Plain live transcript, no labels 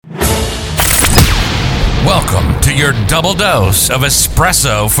to your double dose of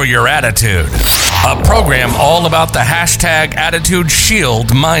espresso for your attitude. A program all about the hashtag Attitude Shield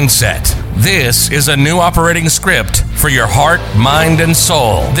mindset. This is a new operating script for your heart, mind, and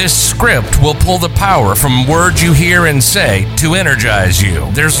soul. This script will pull the power from words you hear and say to energize you.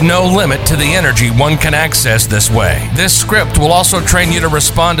 There's no limit to the energy one can access this way. This script will also train you to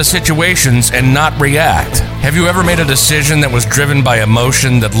respond to situations and not react. Have you ever made a decision that was driven by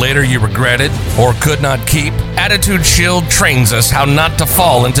emotion that later you regretted or could not keep? Attitude Shield trains us how not to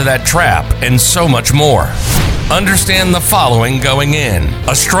fall into that trap and so much more. Understand the following going in.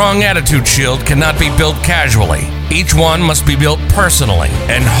 A strong attitude shield cannot be built casually. Each one must be built personally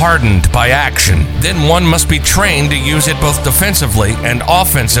and hardened by action. Then one must be trained to use it both defensively and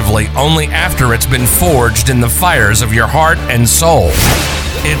offensively only after it's been forged in the fires of your heart and soul.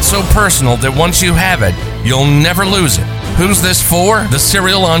 It's so personal that once you have it, you'll never lose it. Who's this for? The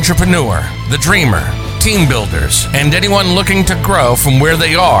serial entrepreneur, the dreamer, team builders, and anyone looking to grow from where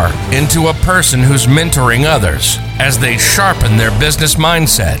they are into a person who's mentoring others as they sharpen their business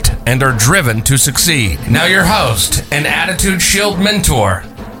mindset and are driven to succeed. Now your host and Attitude Shield mentor,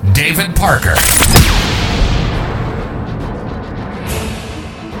 David Parker.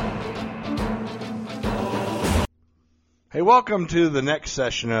 Hey, welcome to the next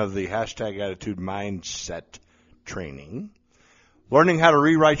session of the hashtag Attitude Mindset training. Learning how to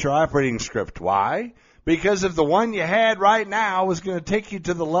rewrite your operating script. Why? Because if the one you had right now was going to take you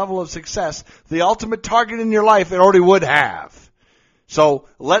to the level of success, the ultimate target in your life, it already would have. So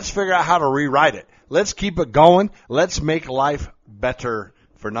let's figure out how to rewrite it. Let's keep it going. Let's make life better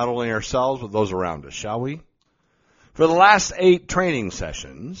for not only ourselves, but those around us, shall we? For the last 8 training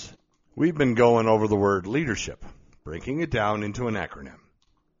sessions, we've been going over the word leadership, breaking it down into an acronym,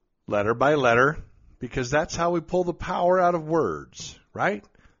 letter by letter, because that's how we pull the power out of words, right?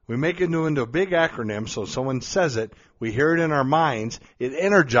 We make it into a big acronym, so someone says it, we hear it in our minds, it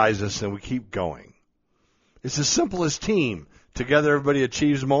energizes us, and we keep going. It's as simple as team. Together everybody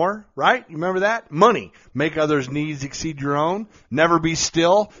achieves more, right? You remember that? Money. Make others' needs exceed your own. Never be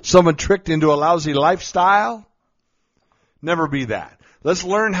still. Someone tricked into a lousy lifestyle. Never be that. Let's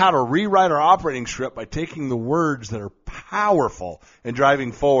learn how to rewrite our operating script by taking the words that are powerful and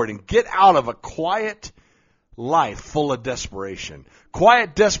driving forward and get out of a quiet life full of desperation.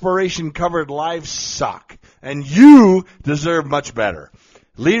 Quiet desperation covered lives suck, and you deserve much better.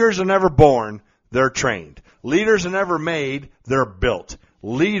 Leaders are never born, they're trained. Leaders are never made, they're built.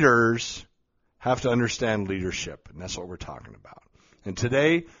 Leaders have to understand leadership, and that's what we're talking about. And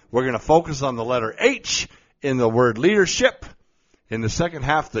today, we're going to focus on the letter H in the word leadership. In the second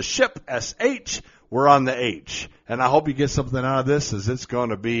half, the ship, S-H, we're on the H. And I hope you get something out of this, as it's going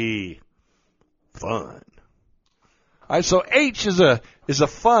to be fun. All right, so H is a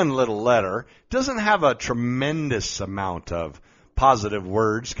fun little letter. It doesn't have a tremendous amount of positive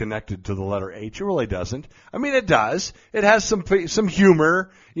words connected to the letter H. It really doesn't. I mean, it does. It has some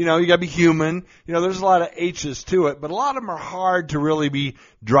humor. You know, you got to be human. You know, there's a lot of H's to it, but a lot of them are hard to really be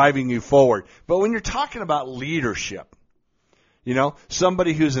driving you forward. But when you're talking about leadership, you know,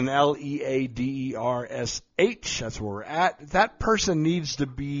 somebody who's an Leadersh, that's where we're at, that person needs to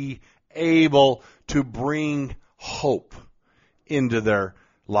be able to bring hope into their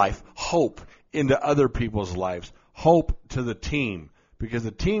life, hope into other people's lives, hope to the team, because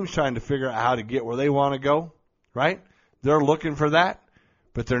the team's trying to figure out how to get where they want to go, right? They're looking for that,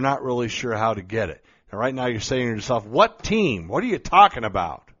 but they're not really sure how to get it. And right now you're saying to yourself, what team? What are you talking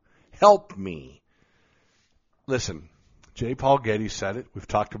about? Help me. Listen, J. Paul Getty said it. We've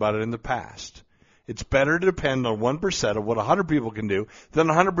talked about it in the past. It's better to depend on 1% of what 100 people can do than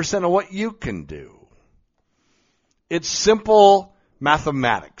 100% of what you can do. It's simple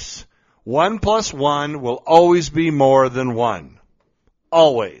mathematics. 1 plus 1 will always be more than 1.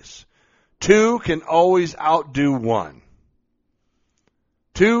 Always. 2 can always outdo 1.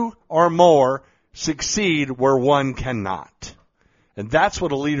 2 or more succeed where 1 cannot. And that's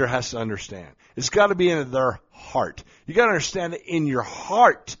what a leader has to understand. It's got to be in their heart. You got to understand it in your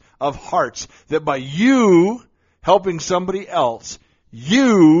heart of hearts that by you helping somebody else,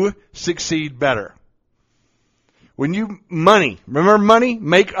 you succeed better. When remember money,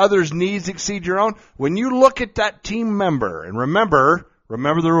 make others' needs exceed your own. When you look at that team member, and remember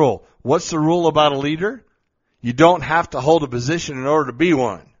the rule. What's the rule about a leader? You don't have to hold a position in order to be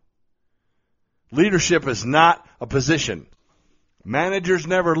one. Leadership is not a position. Managers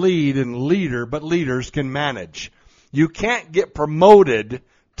never lead but leaders can manage. You can't get promoted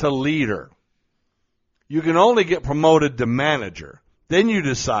to leader. You can only get promoted to manager. Then you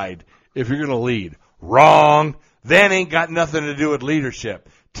decide if you're going to lead. Wrong. That ain't got nothing to do with leadership.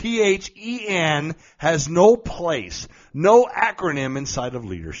 THEN has no place, no acronym inside of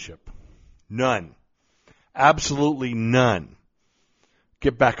leadership. None. Absolutely none.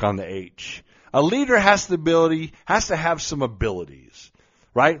 Get back on the H. A leader has to have some abilities,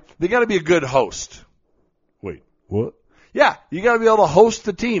 right? They got to be a good host. Wait, what? Yeah, you got to be able to host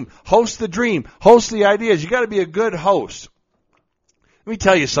the team, host the dream, host the ideas. You got to be a good host. Let me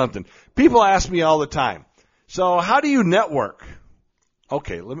tell you something. People ask me all the time, so how do you network?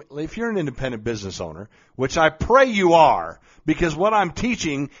 Okay, if you're an independent business owner, which I pray you are, because what I'm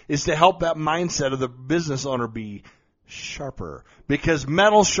teaching is to help that mindset of the business owner be sharper, because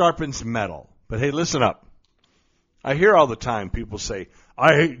metal sharpens metal. But hey, listen up. I hear all the time people say,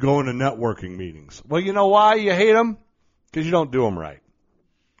 I hate going to networking meetings. Well, you know why you hate them? Because you don't do them right.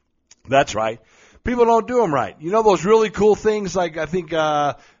 That's right. People don't do them right. You know those really cool things like, I think,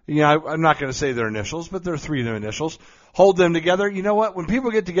 I'm not going to say their initials, but they're 3 new initials. Hold them together. You know what? When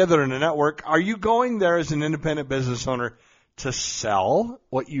people get together in a network, are you going there as an independent business owner to sell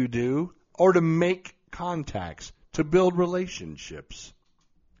what you do or to make contacts, to build relationships?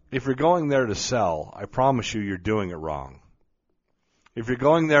 If you're going there to sell, I promise you you're doing it wrong. If you're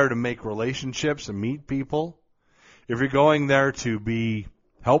going there to make relationships and meet people, if you're going there to be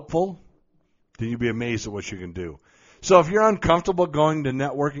helpful, then you'll be amazed at what you can do. So if you're uncomfortable going to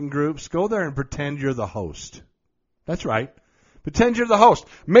networking groups, go there and pretend you're the host. That's right. Pretend you're the host.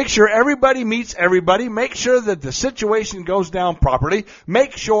 Make sure everybody meets everybody. Make sure that the situation goes down properly.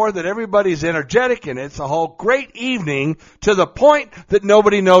 Make sure that everybody's energetic and it's a whole great evening to the point that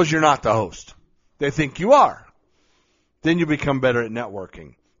nobody knows you're not the host. They think you are. Then you become better at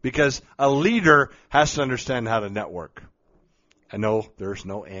networking because a leader has to understand how to network. I know there's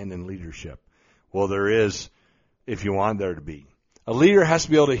no N in leadership. Well, there is if you want there to be. A leader has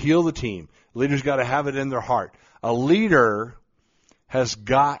to be able to heal the team. A leader's got to have it in their heart. A leader has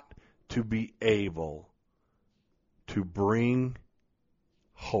got to be able to bring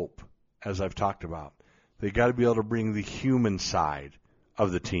hope, as I've talked about. They got to be able to bring the human side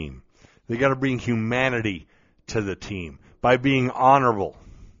of the team. They got to bring humanity to the team by being honorable.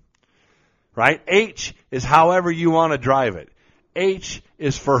 Right? H is however you want to drive it. H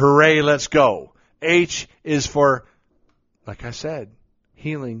is for hooray, let's go. H is for, like I said,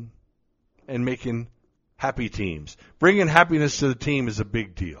 healing and making happy teams. Bringing happiness to the team is a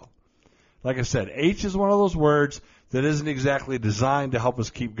big deal. Like I said, H is one of those words that isn't exactly designed to help us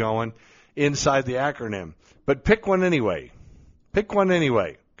keep going inside the acronym. But pick one anyway. Pick one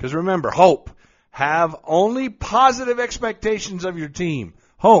anyway. Because remember, hope. Have only positive expectations of your team.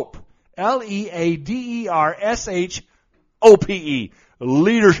 Hope. LEADERSHOPE.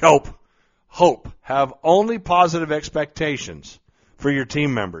 Leadership. Hope. Have only positive expectations for your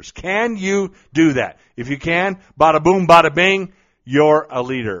team members. Can you do that? If you can, bada boom, bada bing, you're a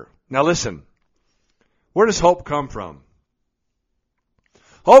leader. Now listen, where does hope come from?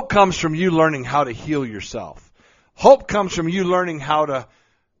 Hope comes from you learning how to heal yourself. Hope comes from you learning how to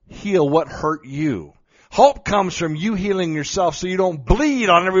heal what hurt you. Hope comes from you healing yourself so you don't bleed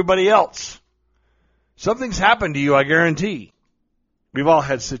on everybody else. Something's happened to you, I guarantee. We've all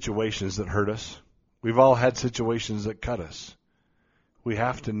had situations that hurt us. We've all had situations that cut us. We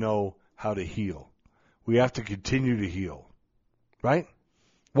have to know how to heal. We have to continue to heal. Right?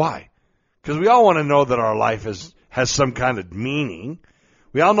 Why? Because we all want to know that our life has some kind of meaning.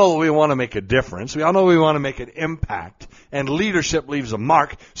 We all know that we want to make a difference. We all know we want to make an impact. And leadership leaves a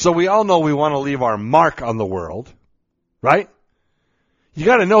mark. So we all know we want to leave our mark on the world. Right? You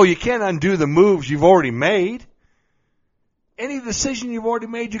got to know you can't undo the moves you've already made. Any decision you've already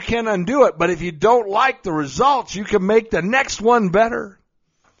made, you can't undo it. But if you don't like the results, you can make the next one better.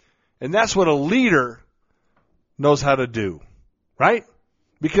 And that's what a leader knows how to do. Right?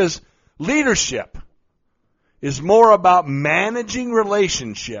 Because leadership is more about managing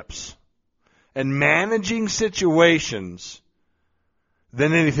relationships and managing situations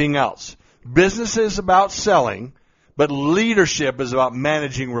than anything else. Business is about selling, but leadership is about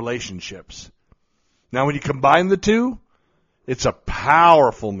managing relationships. Now, when you combine the two, it's a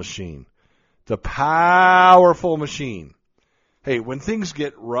powerful machine. It's a powerful machine. Hey, when things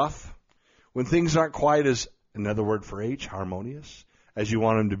get rough, when things aren't quite as, another word for H, harmonious, as you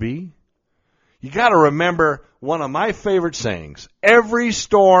want them to be, you got to remember one of my favorite sayings. Every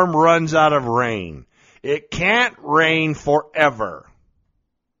storm runs out of rain. It can't rain forever.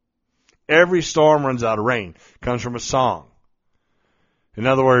 Every storm runs out of rain. Comes from a song. In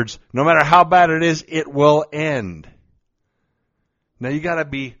other words, no matter how bad it is, it will end. Now you got to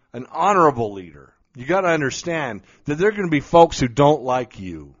be an honorable leader. You got to understand that there are going to be folks who don't like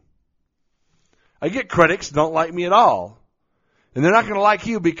you. I get critics who don't like me at all. And they're not going to like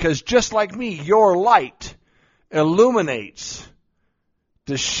you because just like me, your light illuminates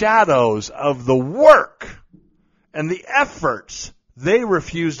the shadows of the work and the efforts they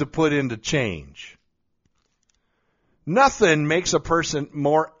refuse to put into change. Nothing makes a person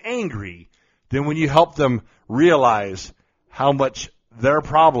more angry than when you help them realize how much their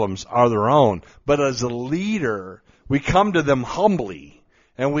problems are their own. But as a leader, we come to them humbly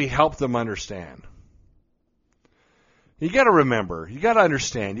and we help them understand. You got to remember, you got to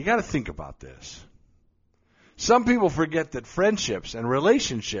understand, you got to think about this. Some people forget that friendships and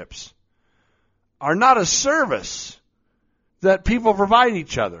relationships are not a service that people provide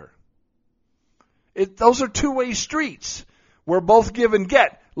each other. Those are two-way streets where both give and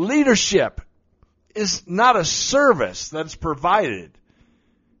get. Leadership is not a service that's provided.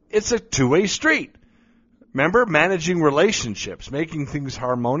 It's a two-way street. Remember, managing relationships, making things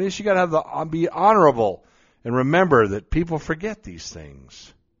harmonious, you got to be honorable. And remember that people forget these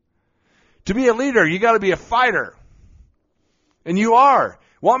things. To be a leader, you got to be a fighter. And you are.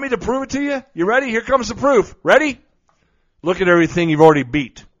 Want me to prove it to you? You ready? Here comes the proof. Ready? Look at everything you've already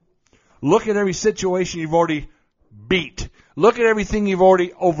beat. Look at every situation you've already beat. Look at everything you've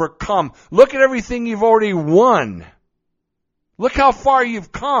already overcome. Look at everything you've already won. Look how far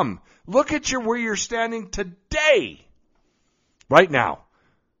you've come. Look at where you're standing today. Right now.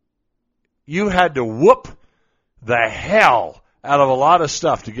 You had to whoop the hell out of a lot of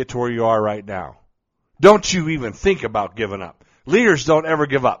stuff to get to where you are right now. Don't you even think about giving up. Leaders don't ever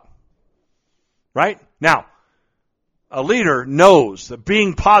give up. Right? Now, a leader knows that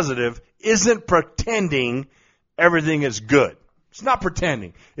being positive isn't pretending everything is good. It's not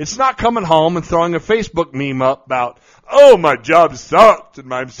pretending. It's not coming home and throwing a Facebook meme up about, oh, my job sucks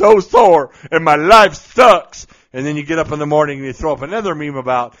and I'm so sore and my life sucks. And then you get up in the morning and you throw up another meme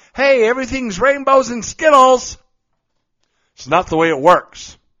about, hey, everything's rainbows and Skittles. It's not the way it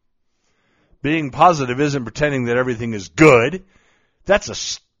works. Being positive isn't pretending that everything is good. That's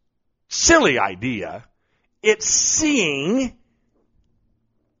a silly idea. It's seeing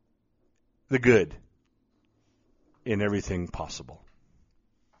the good in everything possible.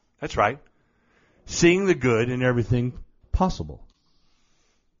 That's right. Seeing the good in everything possible.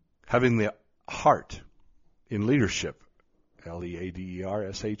 Having the heart in leadership.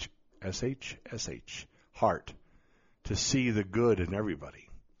 Leadershsh. Heart. To see the good in everybody.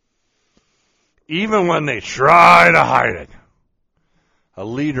 Even when they try to hide it. A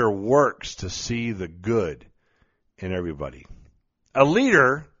leader works to see the good in everybody. A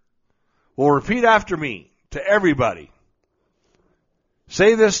leader will repeat after me to everybody.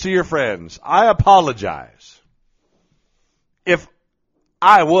 Say this to your friends. I apologize if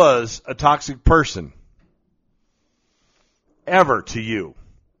I was a toxic person ever to you.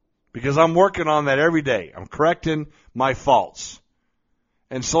 Because I'm working on that every day. I'm correcting my faults.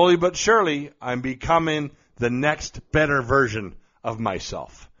 And slowly but surely, I'm becoming the next better version of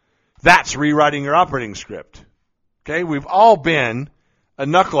myself. That's rewriting your operating script. Okay? We've all been a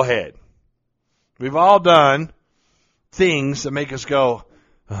knucklehead. We've all done things that make us go,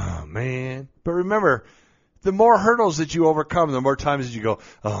 oh, man. But remember, the more hurdles that you overcome, the more times that you go,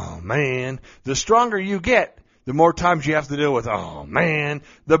 oh, man. The stronger you get, the more times you have to deal with, oh, man,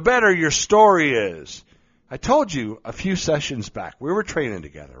 the better your story is. I told you a few sessions back, we were training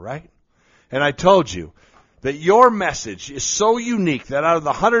together, right? And I told you that your message is so unique that out of the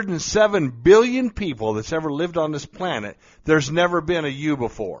 107 billion people that's ever lived on this planet, there's never been a you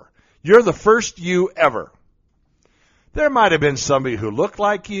before. You're the first you ever. There might have been somebody who looked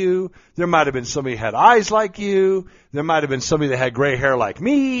like you. There might have been somebody who had eyes like you. There might have been somebody that had gray hair like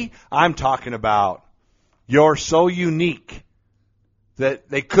me. I'm talking about you're so unique that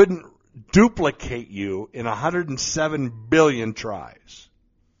they couldn't duplicate you in 107 billion tries.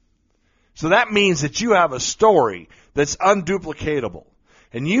 So that means that you have a story that's unduplicatable.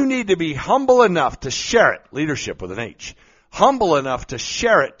 And you need to be humble enough to share it. Leadership with an H. Humble enough to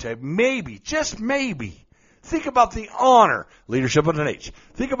share it to maybe, just maybe. Think about the honor. Leadership with an H.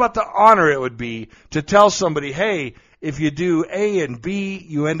 Think about the honor it would be to tell somebody, hey, if you do A and B,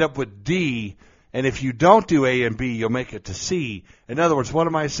 you end up with D. And if you don't do A and B, you'll make it to C. In other words, what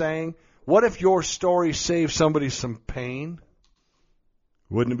am I saying? What if your story saves somebody some pain?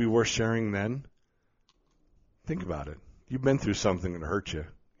 Wouldn't it be worth sharing then? Think about it. You've been through something that hurt you.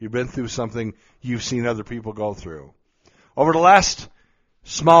 You've been through something you've seen other people go through. Over the last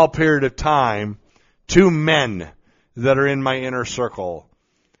small period of time, 2 men that are in my inner circle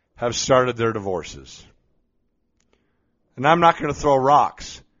have started their divorces. And I'm not going to throw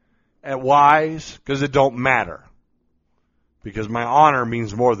rocks at whys because it don't matter. Because my honor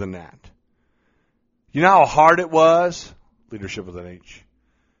means more than that. You know how hard it was leadership with an H.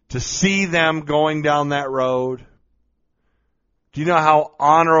 To see them going down that road. Do you know how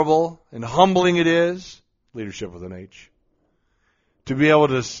honorable and humbling it is? Leadership with an H. To be able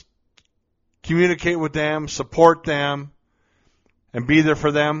to communicate with them, support them, and be there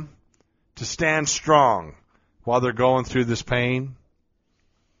for them. To stand strong while they're going through this pain.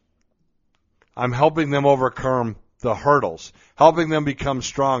 I'm helping them overcome the hurdles, helping them become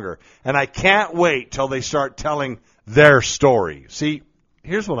stronger. And I can't wait till they start telling their story. See,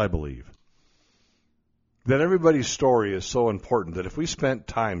 here's what I believe. That everybody's story is so important that if we spent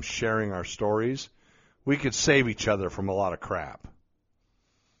time sharing our stories, we could save each other from a lot of crap.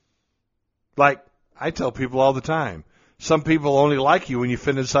 Like, I tell people all the time, some people only like you when you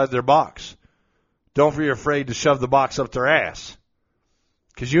fit inside their box. Don't be afraid to shove the box up their ass.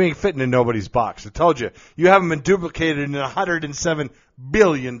 Because you ain't fitting in nobody's box. I told you, you haven't been duplicated in 107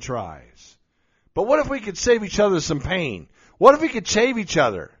 billion tries. But what if we could save each other some pain? What if we could save each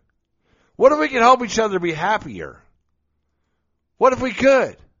other? What if we could help each other be happier? What if we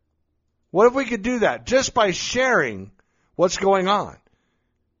could? What if we could do that just by sharing what's going on?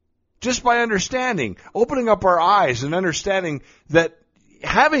 Just by understanding, opening up our eyes and understanding that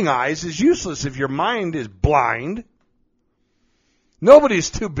having eyes is useless if your mind is blind. Nobody's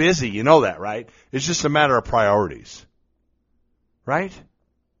too busy, you know that, right? It's just a matter of priorities. Right?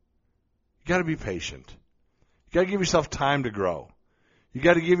 You got to be patient. You got to give yourself time to grow. You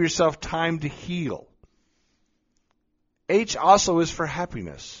got to give yourself time to heal. H also is for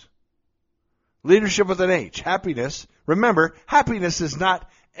happiness. Leadership with an H. Happiness. Remember, happiness is not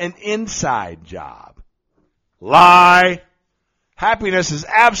an inside job. Lie. Happiness is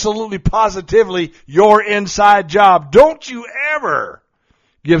absolutely positively your inside job. Don't you ever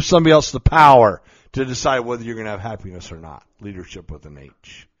give somebody else the power to decide whether you're going to have happiness or not. Leadership with an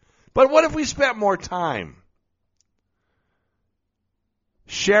H. But what if we spent more time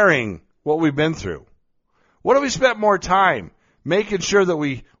sharing what we've been through? What if we spent more time making sure that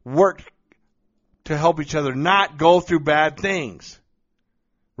we work to help each other not go through bad things?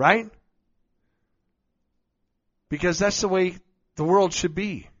 Right? Because that's the way the world should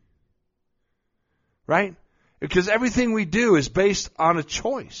be. Right? Because everything we do is based on a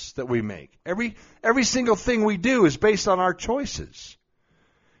choice that we make. Every single thing we do is based on our choices.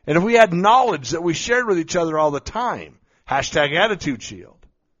 And if we had knowledge that we shared with each other all the time, hashtag attitude shield,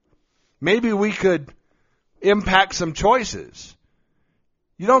 maybe we could impact some choices.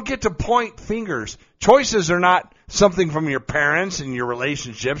 You don't get to point fingers. Choices are not something from your parents and your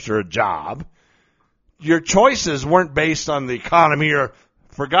relationships or a job. Your choices weren't based on the economy or,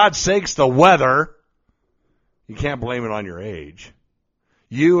 for God's sakes, the weather. You can't blame it on your age.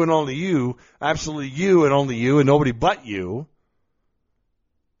 You and only you, absolutely you and only you and nobody but you,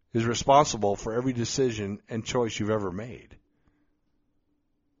 is responsible for every decision and choice you've ever made.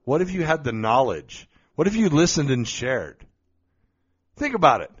 What if you had the knowledge? What if you listened and shared? Think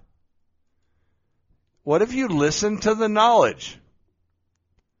about it. What if you listened to the knowledge?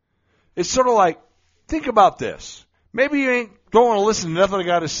 It's sort of like, think about this. Maybe you don't want to listen to nothing I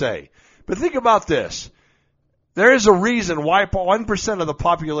got to say. But think about this. There is a reason why 1% of the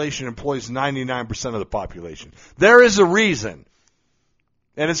population employs 99% of the population. There is a reason.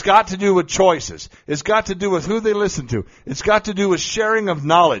 And it's got to do with choices. It's got to do with who they listen to. It's got to do with sharing of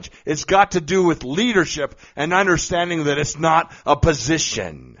knowledge. It's got to do with leadership and understanding that it's not a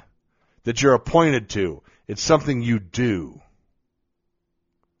position that you're appointed to. It's something you do.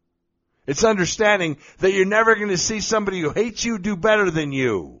 It's understanding that you're never going to see somebody who hates you do better than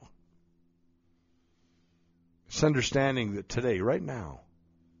you. It's understanding that today, right now,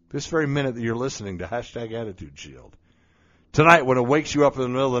 this very minute that you're listening to hashtag Attitude Shield, tonight when it wakes you up in the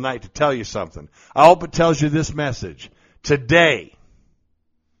middle of the night to tell you something, I hope it tells you this message. Today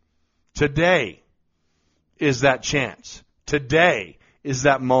is that chance. Today is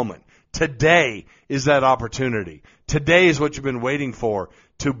that moment. Today is that opportunity. Today is what you've been waiting for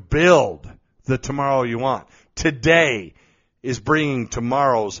to build the tomorrow you want. Today is bringing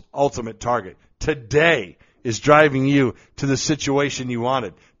tomorrow's ultimate target. Today is driving you to the situation you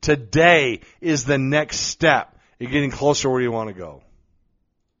wanted. Today is the next step in getting closer where you want to go.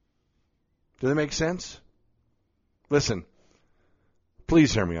 Does that make sense? Listen,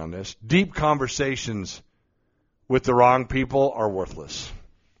 please hear me on this. Deep conversations with the wrong people are worthless.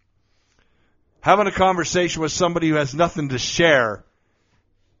 Having a conversation with somebody who has nothing to share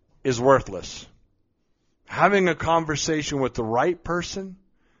is worthless. Having a conversation with the right person,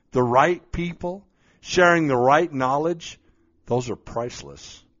 the right people, sharing the right knowledge, those are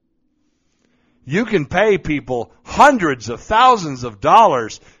priceless. You can pay people hundreds of thousands of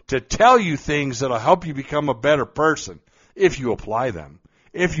dollars to tell you things that will help you become a better person. if you apply them,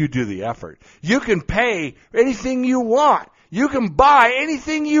 if you do the effort. You can pay anything you want. You can buy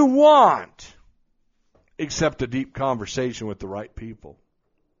anything you want, except a deep conversation with the right people.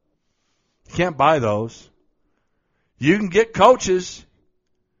 You can't buy those. You can get coaches,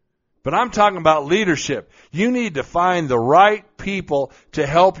 but I'm talking about leadership. You need to find the right people to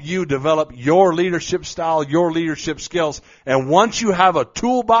help you develop your leadership style, your leadership skills. And once you have a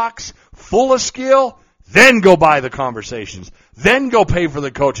toolbox full of skill, then go buy the conversations. Then go pay for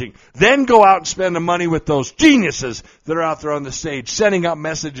the coaching. Then go out and spend the money with those geniuses that are out there on the stage, sending out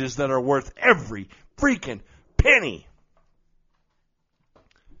messages that are worth every freaking penny.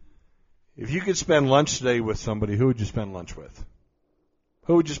 If you could spend lunch today with somebody, who would you spend lunch with?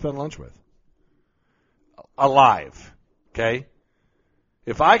 Who would you spend lunch with? Alive, okay?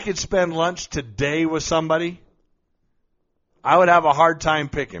 If I could spend lunch today with somebody, I would have a hard time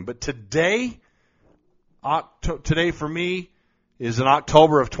picking. But today for me is in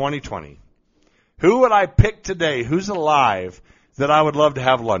October of 2020. Who would I pick today? Who's alive that I would love to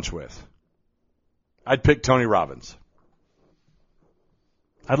have lunch with? I'd pick Tony Robbins.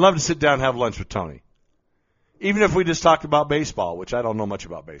 I'd love to sit down and have lunch with Tony. Even if we just talked about baseball, which I don't know much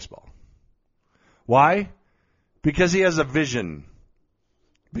about baseball. Why? Because he has a vision.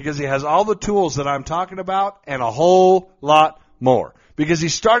 Because he has all the tools that I'm talking about and a whole lot more. Because he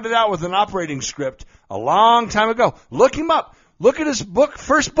started out with an operating script a long time ago. Look him up. Look at his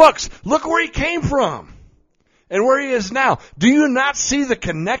first books. Look where he came from and where he is now. Do you not see the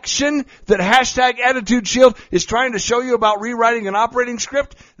connection that hashtag Attitude Shield is trying to show you about rewriting an operating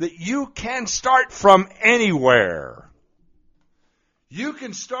script? That you can start from anywhere. You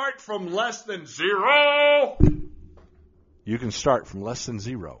can start from less than zero. You can start from less than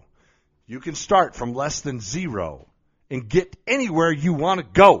zero. You can start from less than zero and get anywhere you want to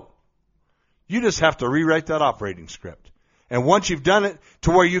go. You just have to rewrite that operating script. And once you've done it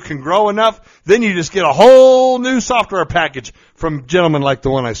to where you can grow enough, then you just get a whole new software package from gentlemen like the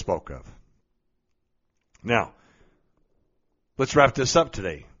one I spoke of. Now, let's wrap this up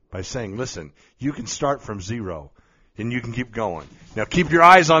today by saying, listen, you can start from zero and you can keep going. Now, keep your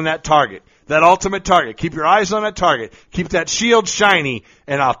eyes on that target, that ultimate target. Keep your eyes on that target. Keep that shield shiny,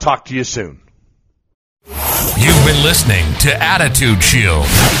 and I'll talk to you soon. You've been listening to Attitude Shield,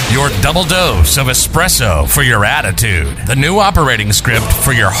 your double dose of espresso for your attitude. The new operating script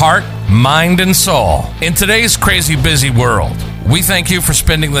for your heart, mind, and soul. In today's crazy busy world, we thank you for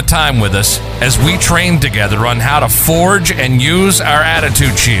spending the time with us as we train together on how to forge and use our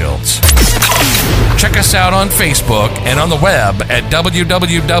attitude shields. Check us out on Facebook and on the web at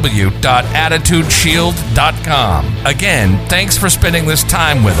www.attitudeshield.com. Again, thanks for spending this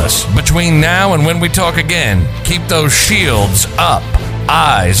time with us. Between now and when we talk again, keep those shields up,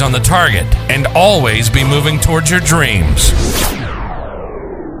 eyes on the target, and always be moving towards your dreams.